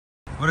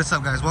What is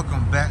up, guys?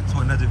 Welcome back to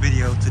another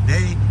video.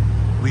 Today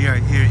we are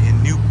here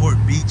in Newport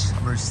Beach,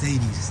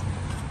 Mercedes.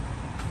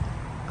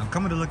 I'm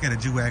coming to look at a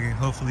G Wagon.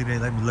 Hopefully they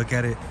let me look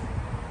at it.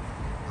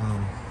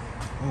 Oh,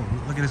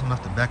 look at this one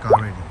off the back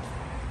already.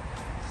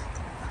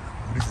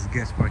 Oh, this is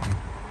guest parking.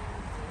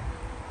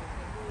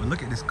 But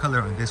look at this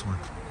color on this one.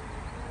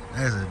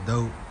 That is a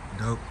dope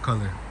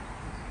color.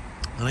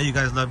 I know you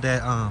guys love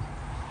that.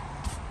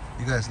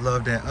 You guys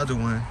love that other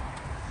one,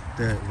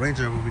 the Range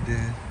Rover we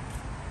did.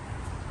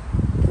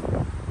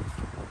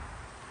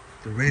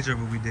 The Range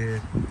Rover we did.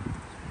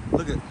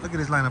 Look at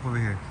this lineup over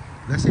here.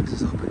 Let's see if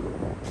this is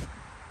open.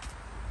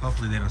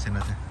 Hopefully they don't say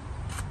nothing.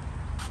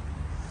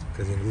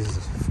 Because this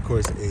is of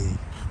course a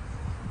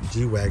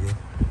G Wagon.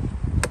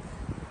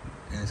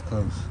 And it's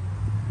closed.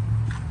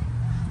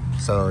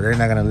 So they're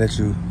not gonna let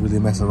you really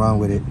mess around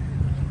with it.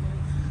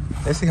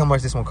 Let's see how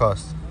much this one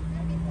costs.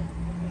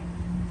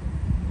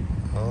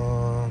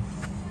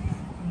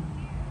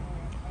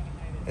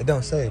 It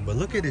don't say, but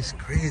look at this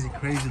crazy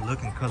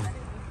looking color.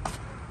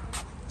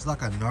 It's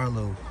like a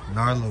Narlo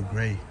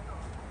gray.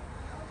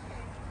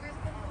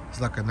 It's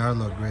like a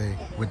Narlo gray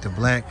with the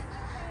black.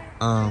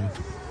 What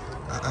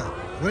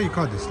do you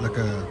call this? Like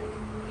a,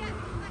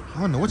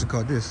 I don't know what you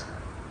call this,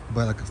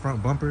 but like a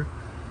front bumper,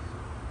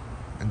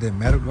 and then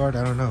metal guard.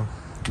 I don't know.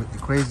 With the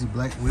crazy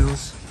black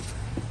wheels,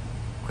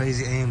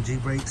 crazy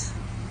AMG brakes.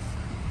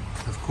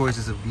 Of course,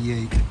 it's a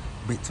V8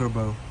 big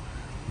turbo,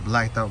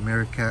 blacked out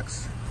mirror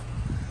caps,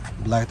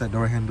 blacked out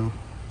door handle.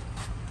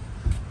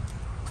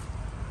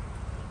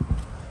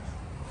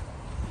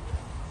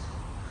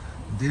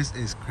 This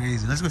is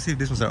crazy. Let's go see if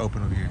this one's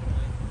open over here.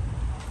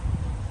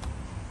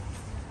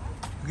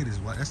 Look at this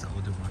white. That's the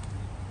older one.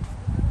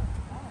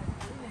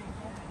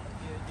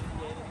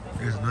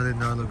 There's another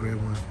Narlo gray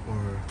one,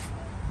 or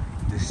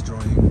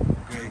destroying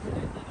gray,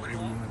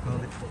 whatever you want to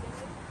call it.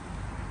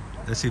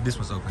 Let's see if this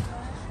one's open.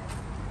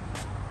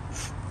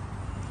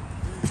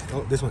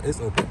 Oh, this one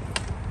is open.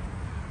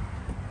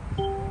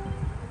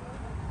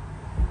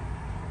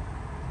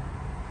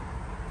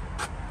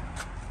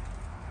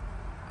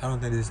 I don't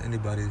think this is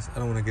anybody's. I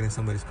don't want to get in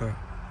somebody's car.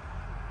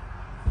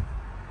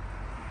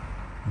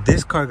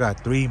 This car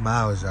got 3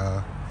 miles,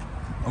 y'all.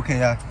 Okay,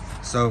 y'all.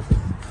 So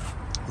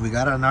we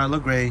got a Narlo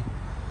gray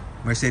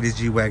Mercedes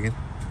G Wagon.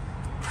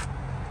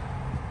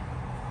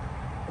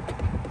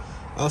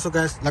 Also,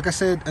 guys, like I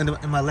said in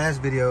my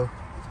last video,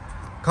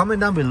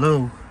 comment down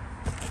below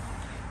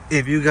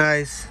if you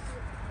guys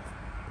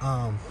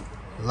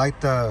like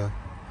the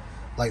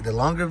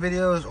longer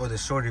videos or the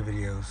shorter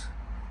videos.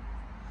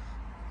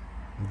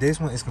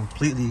 This one is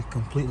completely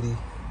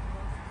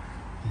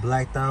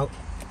blacked out,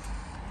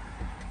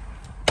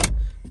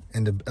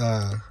 and the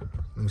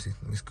let me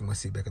scoot my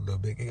seat back a little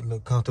bit, get a little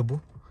comfortable.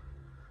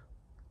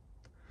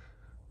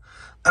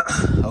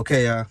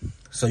 Okay,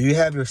 so you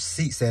have your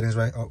seat settings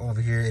right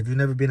over here. If you've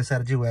never been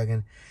inside a G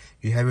Wagon,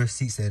 you have your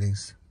seat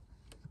settings.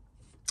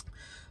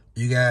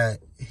 You got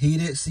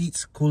heated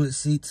seats, cooled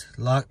seats,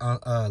 lock,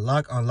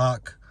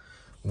 unlock,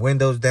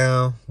 windows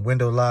down,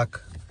 window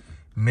lock,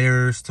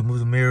 mirrors to move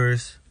the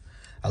mirrors.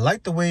 I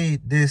like the way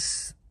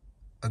this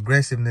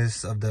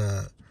aggressiveness of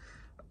the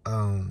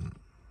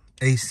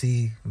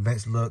AC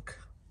vents look.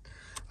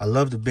 I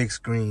love the big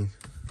screen.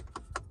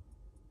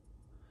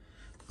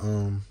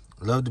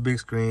 Love the big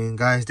screen.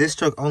 Guys, this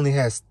truck only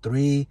has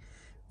 3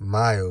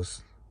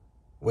 miles.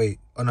 Wait,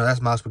 oh no, that's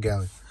miles per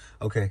gallon.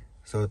 Okay,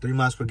 so 3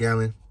 miles per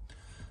gallon.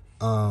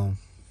 Dang,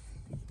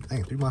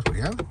 3 miles per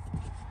gallon?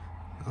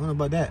 I don't know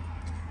about that.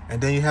 And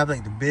then you have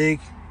like the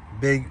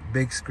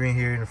big screen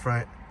here in the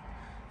front.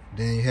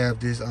 Then you have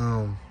this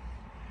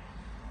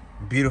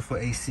beautiful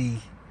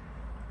AC.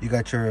 You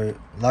got your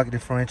lock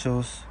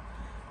differentials,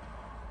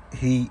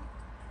 heat,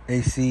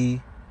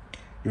 AC,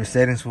 your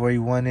settings for where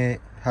you want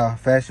it, how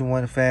fast you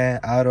want the fan,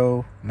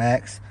 auto,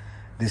 max.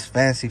 This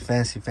fancy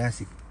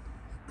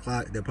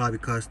clock that probably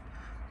cost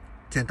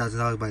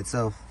 $10,000 by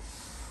itself.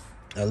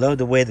 I love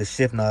the way the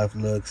shift knob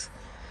looks.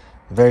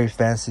 Very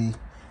fancy.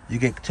 You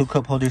get 2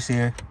 cup holders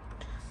here,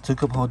 2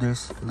 cup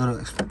holders, a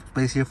little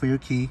space here for your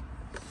key.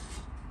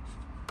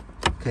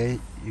 Okay,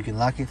 you can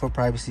lock it for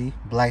privacy,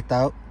 blacked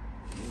out.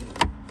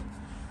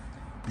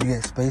 You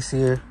get space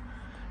here,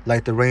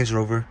 like the Range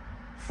Rover,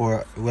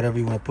 for whatever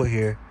you want to put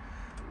here.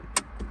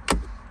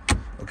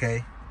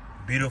 Okay,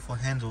 beautiful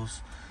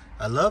handles.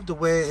 I love the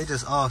way it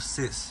just all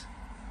sits.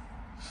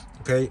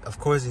 Okay, of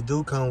course it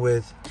do come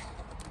with,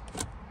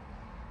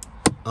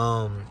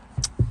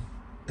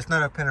 it's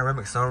not a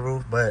panoramic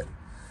sunroof, but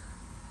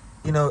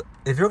you know,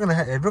 if you're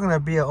gonna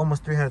be an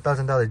almost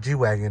 $300,000 G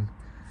Wagon,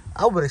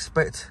 I would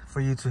expect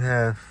for you to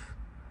have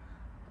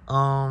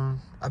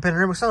a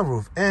panoramic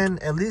sunroof,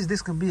 and at least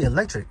this can be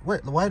electric.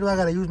 Why do I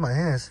gotta use my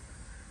hands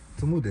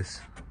to move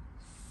this?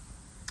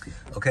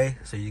 Okay,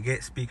 so you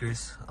get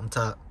speakers on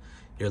top,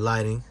 your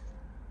lighting.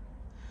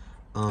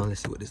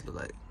 Let's see what this look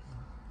like.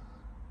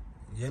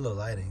 Yellow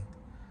lighting.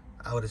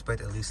 I would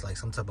expect at least like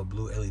some type of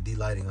blue LED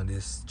lighting on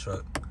this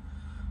truck.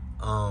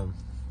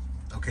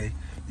 Okay,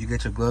 you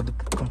get your glove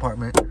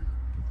compartment.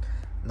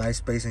 Nice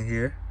space in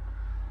here.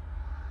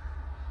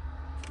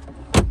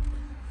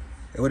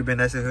 It would have been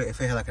nice if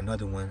it had like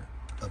another one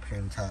up here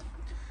on the top.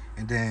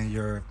 And then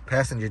your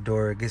passenger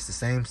door gets the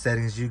same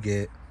settings you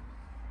get.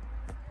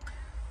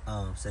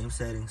 Same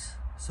settings.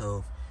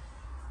 So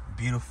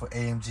beautiful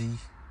AMG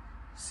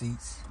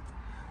seats,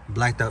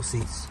 blacked out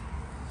seats.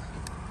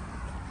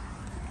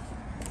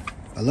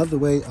 I love the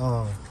way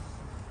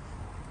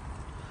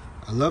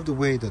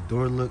the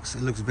door looks.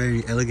 It looks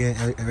very elegant,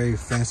 very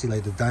fancy,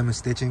 like the diamond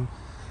stitching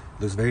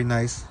looks very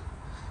nice.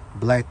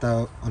 Blacked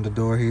out on the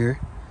door here.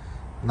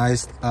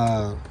 Nice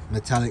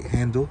metallic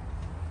handle.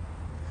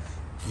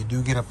 You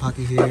do get a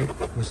pocket here,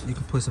 which you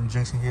can put some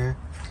drinks in here.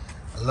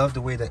 I love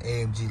the way the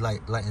AMG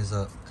lightens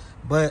up,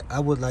 but I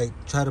would like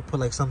try to put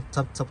like some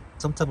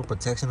type of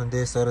protection on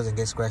this so it doesn't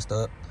get scratched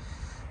up.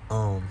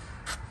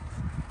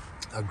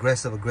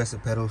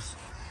 Aggressive pedals.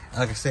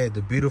 Like I said,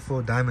 the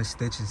beautiful diamond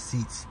stitching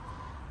seats.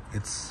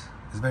 It's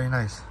very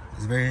nice.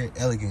 It's very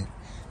elegant,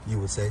 you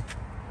would say.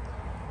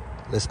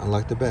 Let's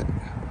unlock the back.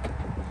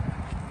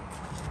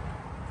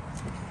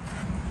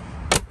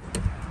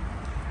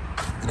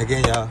 And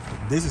again, y'all,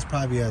 this is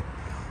probably a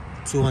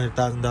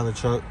 $200,000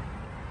 truck.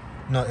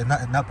 No, it's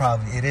not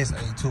probably. It is a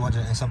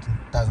 $200 and something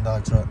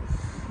thousand truck.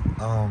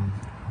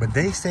 But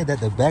they say that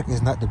the back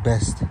is not the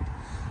best.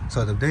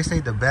 So they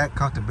say the back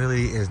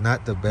comfortability is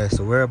not the best.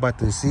 So we're about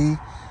to see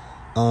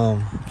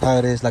how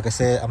it is. Like I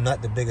said, I'm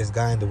not the biggest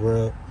guy in the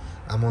world.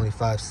 I'm only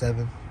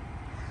 5'7".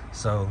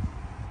 So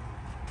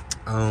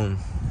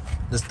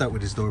let's start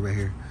with this door right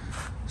here.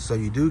 So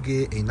you do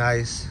get a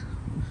nice,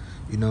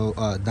 you know,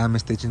 diamond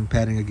stitching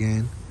padding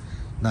again.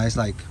 Nice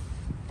like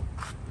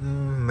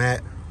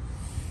matte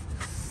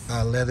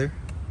leather.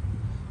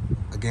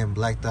 Again,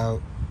 blacked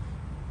out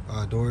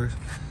doors.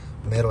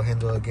 Metal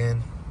handle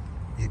again.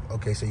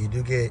 Okay, so you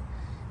do get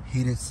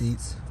heated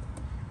seats.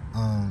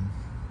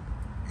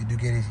 You do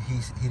get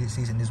heated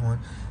seats in this one.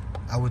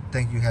 I would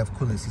think you have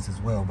cooler seats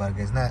as well, but I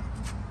guess not.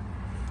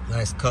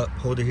 Nice cup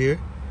holder here.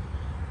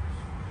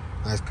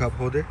 Nice cup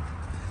holder.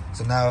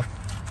 So now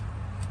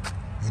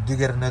you do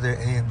get another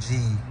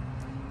AMG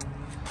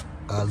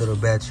little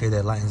badge here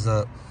that lightens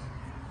up.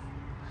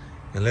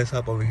 And let's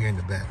hop over here in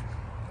the back.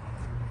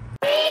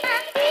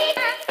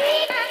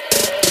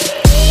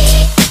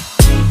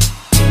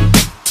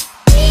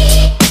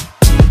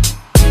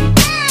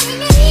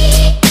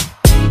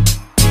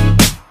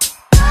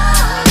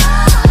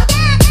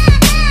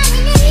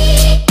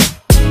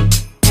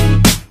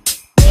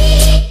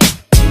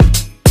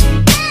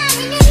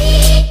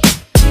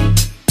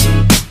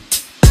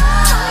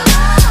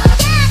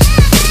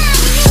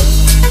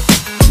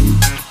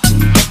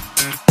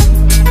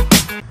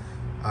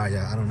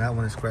 I do not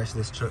want to scratch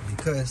this truck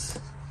because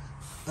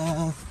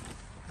I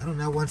do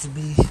not want to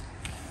be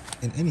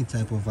in any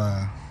type of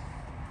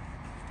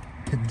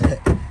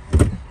debt.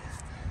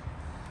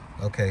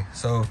 Okay,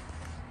 so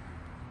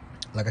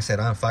like I said,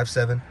 I'm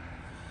 5'7".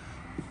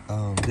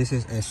 This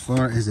is as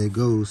far as it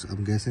goes,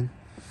 I'm guessing.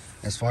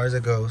 As far as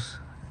it goes,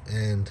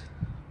 and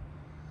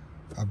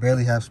I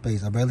barely have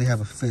space. I barely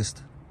have a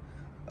fist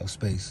of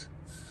space.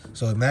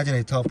 So imagine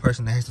a tall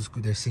person that has to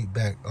scoot their seat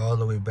back all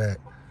the way back.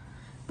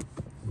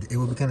 It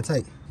would be kind of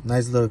tight.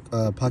 Nice little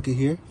pocket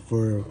here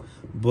for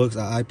books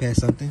or iPad,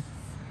 something.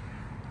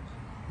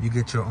 You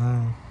get your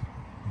own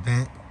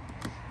vent,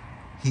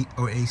 heat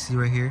or AC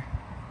right here.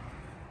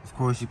 Of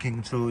course, you can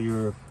control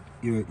you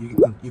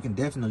can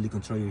definitely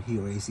control your heat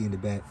or AC in the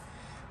back.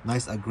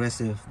 Nice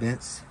aggressive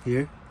vents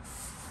here.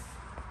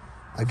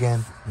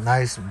 Again,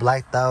 nice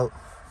blacked out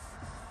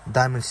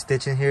diamond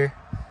stitching here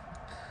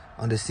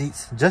on the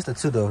seats. Just the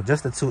two though,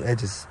 just the two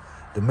edges.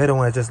 The middle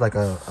one is just like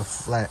a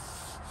flat.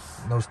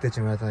 No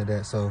stitching or anything like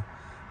that. So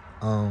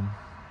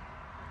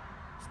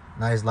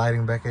nice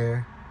lighting back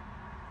here.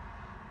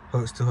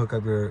 Hooks to hook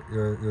up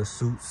your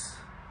suits,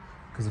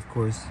 because of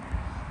course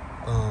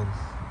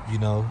you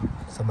know,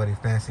 somebody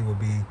fancy will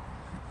be,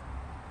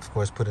 of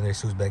course, putting their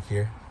suits back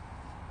here.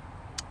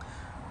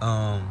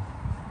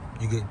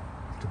 You get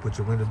to put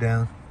your window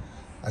down.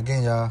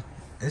 Again, y'all,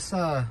 it's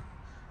I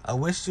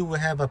wish you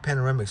would have a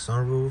panoramic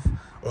sunroof,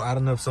 or I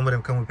don't know if some of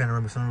them come with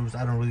panoramic sunroofs.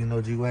 I don't really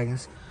know G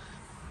Wagons.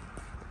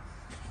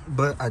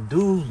 But I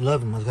do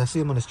love them. I see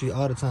them on the street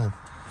all the time.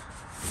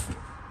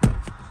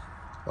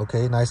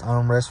 Okay, nice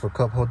armrest for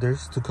cup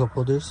holders, 2 cup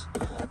holders.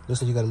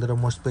 Looks like you got a little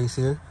more space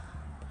here.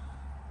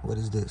 What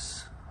is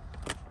this?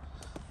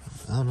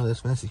 I don't know, that's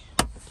fancy.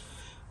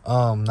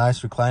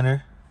 Nice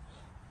recliner.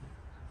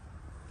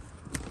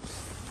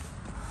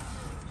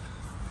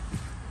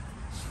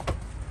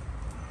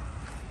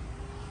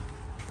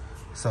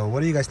 So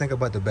what do you guys think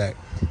about the back?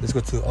 Let's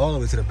go all the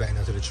way to the back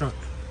now, to the trunk.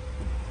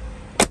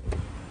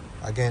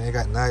 Again, it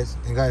got nice,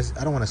 and guys,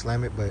 I don't want to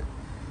slam it, but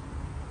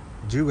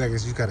G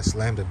Wagons, you gotta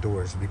slam the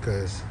doors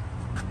because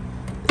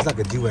it's like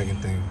a G Wagon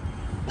thing.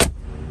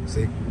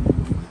 See?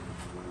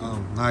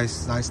 Nice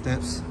side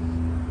steps,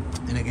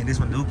 and again, this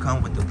one do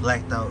come with the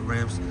blacked out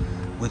rims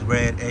with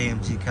red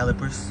AMG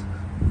calipers.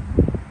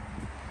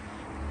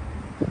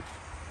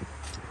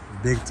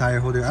 Big tire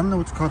holder. I don't know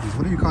what you call these.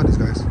 What do you call these,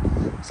 guys?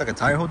 It's like a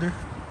tire holder.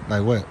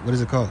 Like what? What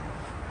is it called?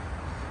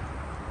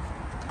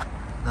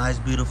 Nice,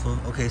 beautiful.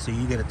 Okay, so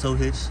you get a tow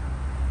hitch,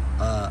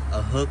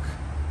 a hook,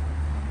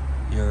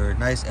 your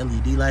nice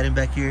LED lighting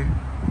back here.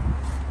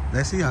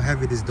 Let's see how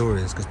heavy this door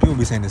is, because people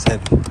be saying it's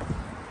heavy.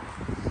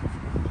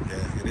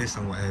 Yeah, it is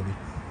somewhat heavy.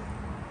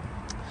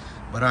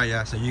 But alright,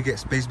 yeah, so you get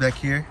space back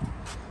here.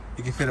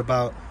 You can fit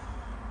about,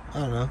 I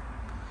don't know,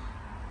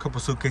 a couple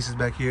suitcases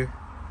back here.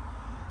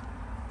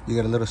 You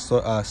got a little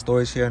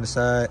storage here on the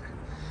side.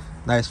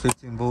 Nice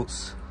 15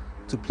 volts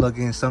to plug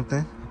in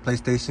something,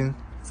 PlayStation,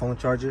 phone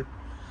charger.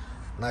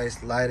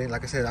 Nice lighting.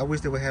 Like I said, I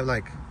wish they would have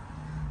like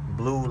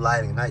blue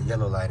lighting, not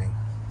yellow lighting.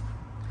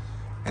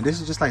 And this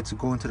is just like to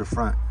go into the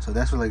front. So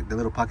that's what, like, the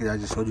little pocket I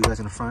just showed you guys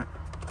in the front.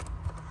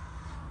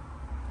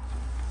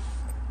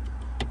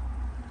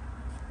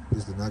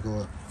 This did not go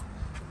up.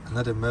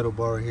 Another metal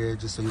bar here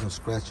just so you don't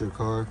scratch your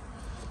car.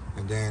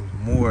 And then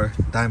more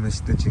diamond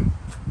stitching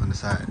on the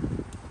side.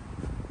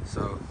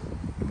 So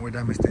more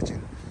diamond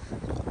stitching.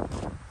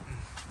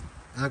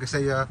 And like I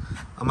say, y'all,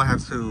 I might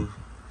have to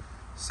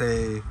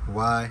say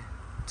why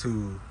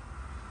to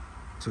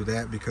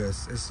that,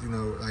 because it's, you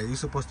know, like, you're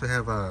supposed to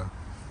have a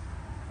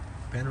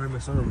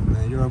panoramic sunroof,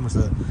 man. You're almost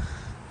a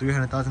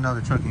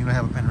 $300,000 truck and you don't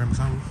have a panoramic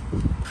sunroof.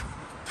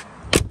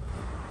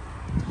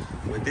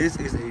 But this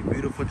is a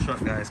beautiful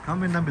truck, guys.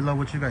 Comment down below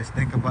what you guys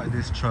think about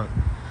this truck.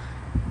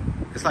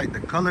 It's like the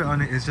color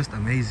on it is just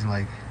amazing.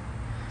 Like,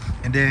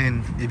 and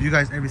then if you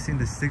guys ever seen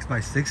the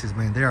 6x6s,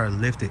 man, they are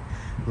lifted.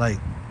 Like,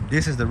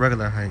 this is the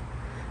regular height.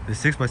 The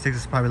 6x6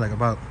 is probably like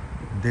about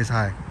this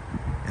high,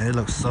 and it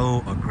looks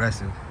so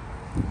aggressive.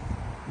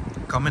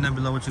 Comment down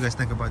below what you guys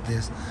think about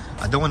this.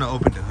 I don't want to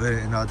open the hood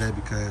and all that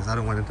because I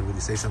don't want them to really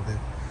say something.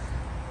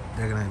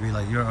 They're gonna be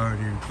like, you're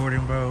already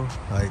recording, bro.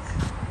 Like,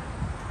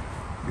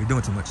 you're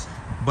doing too much.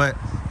 But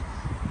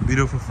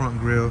beautiful front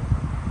grille.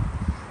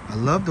 I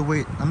love the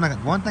way,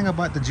 one thing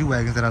about the G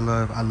Wagons that I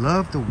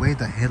love the way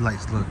the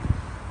headlights look.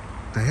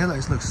 The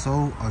headlights look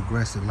so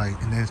aggressive,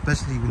 like, and then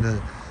especially when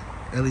the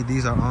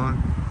LEDs are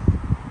on,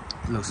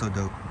 it looks so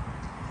dope.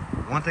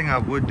 One thing I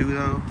would do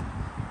though,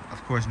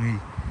 of course, I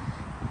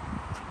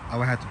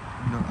would have to,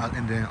 you know,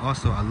 and then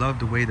also I love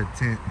the way the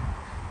tint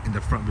in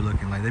the front be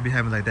looking. Like, they be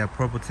having like that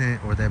purple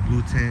tint or that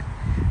blue tint.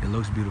 It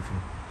looks beautiful.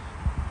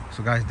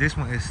 So guys, this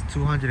one is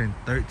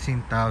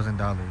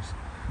 $213,000.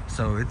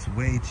 So it's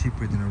way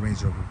cheaper than a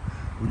Range Rover.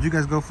 Would you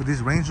guys go for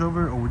this Range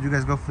Rover, or would you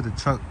guys go for the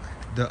truck?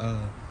 Would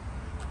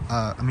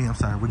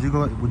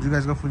you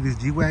guys go for this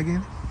G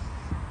Wagon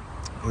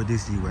or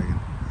this G Wagon,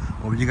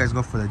 or would you guys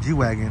go for the G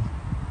Wagon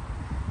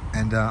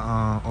and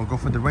or go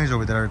for the Range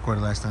Rover that I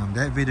recorded last time?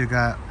 That video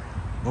got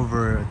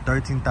over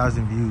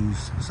 13,000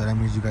 views, so that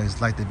means you guys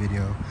liked the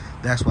video.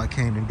 That's why I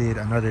came and did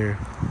another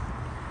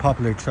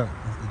popular truck,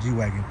 the G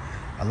Wagon.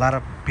 A lot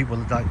of people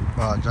like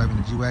driving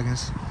the G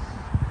Wagons.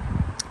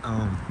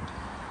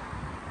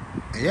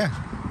 Yeah,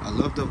 I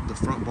love the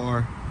front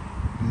bar,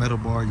 metal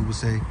bar, you would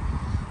say.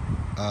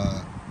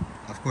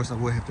 Of course, I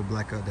would have to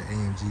black out the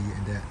AMG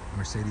and that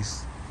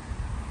Mercedes,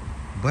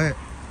 but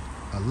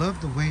I love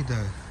the way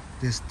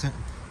this is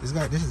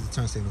the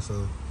turn signal,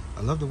 so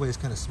I love the way it's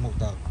kind of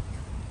smoked out.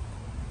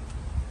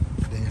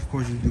 Then of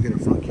course you do get a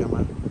front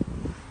camera.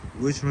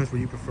 Which rims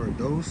would you prefer,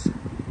 those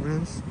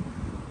rims,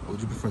 or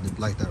would you prefer the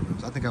blacked out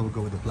rims? I think I would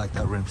go with the blacked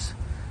out rims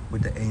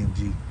with the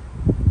AMG.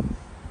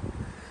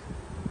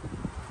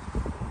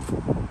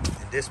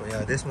 This one,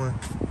 yeah, this one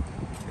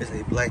is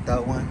a blacked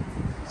out one.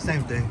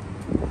 Same thing,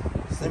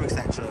 same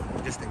exact truck,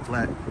 just in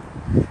black.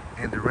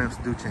 And the rims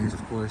do change,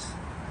 of course.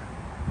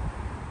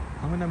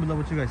 Comment down below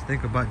what you guys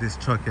think about this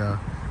truck, y'all.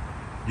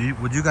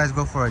 Would you guys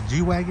go for a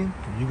G Wagon?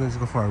 Would you guys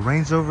go for a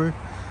Range Rover?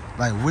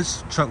 Like,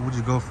 which truck would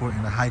you go for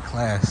in a high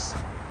class,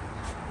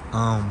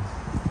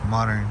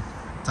 modern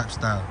type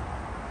style?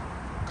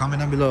 Comment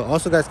down below.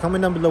 Also, guys,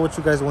 comment down below what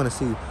you guys want to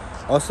see.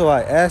 Also,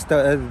 I asked the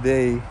other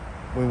day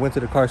when we went to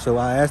the car show,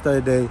 I asked the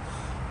other day,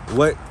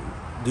 what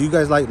do you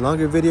guys like,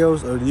 longer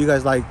videos or do you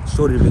guys like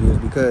shorter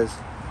videos? Because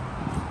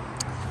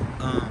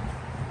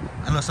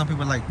I know some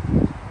people like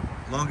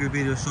longer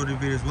videos, shorter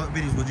videos. What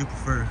videos would you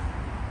prefer?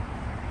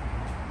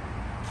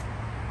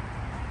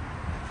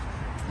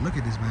 Look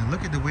at this, man.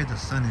 Look at the way the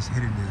sun is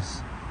hitting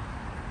this.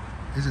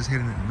 It's just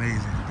hitting it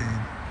amazing.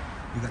 Then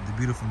you got the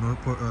beautiful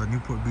Newport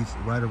Beach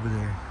right over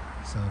there.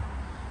 So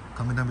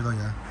comment down below,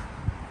 y'all.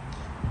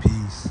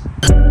 Peace.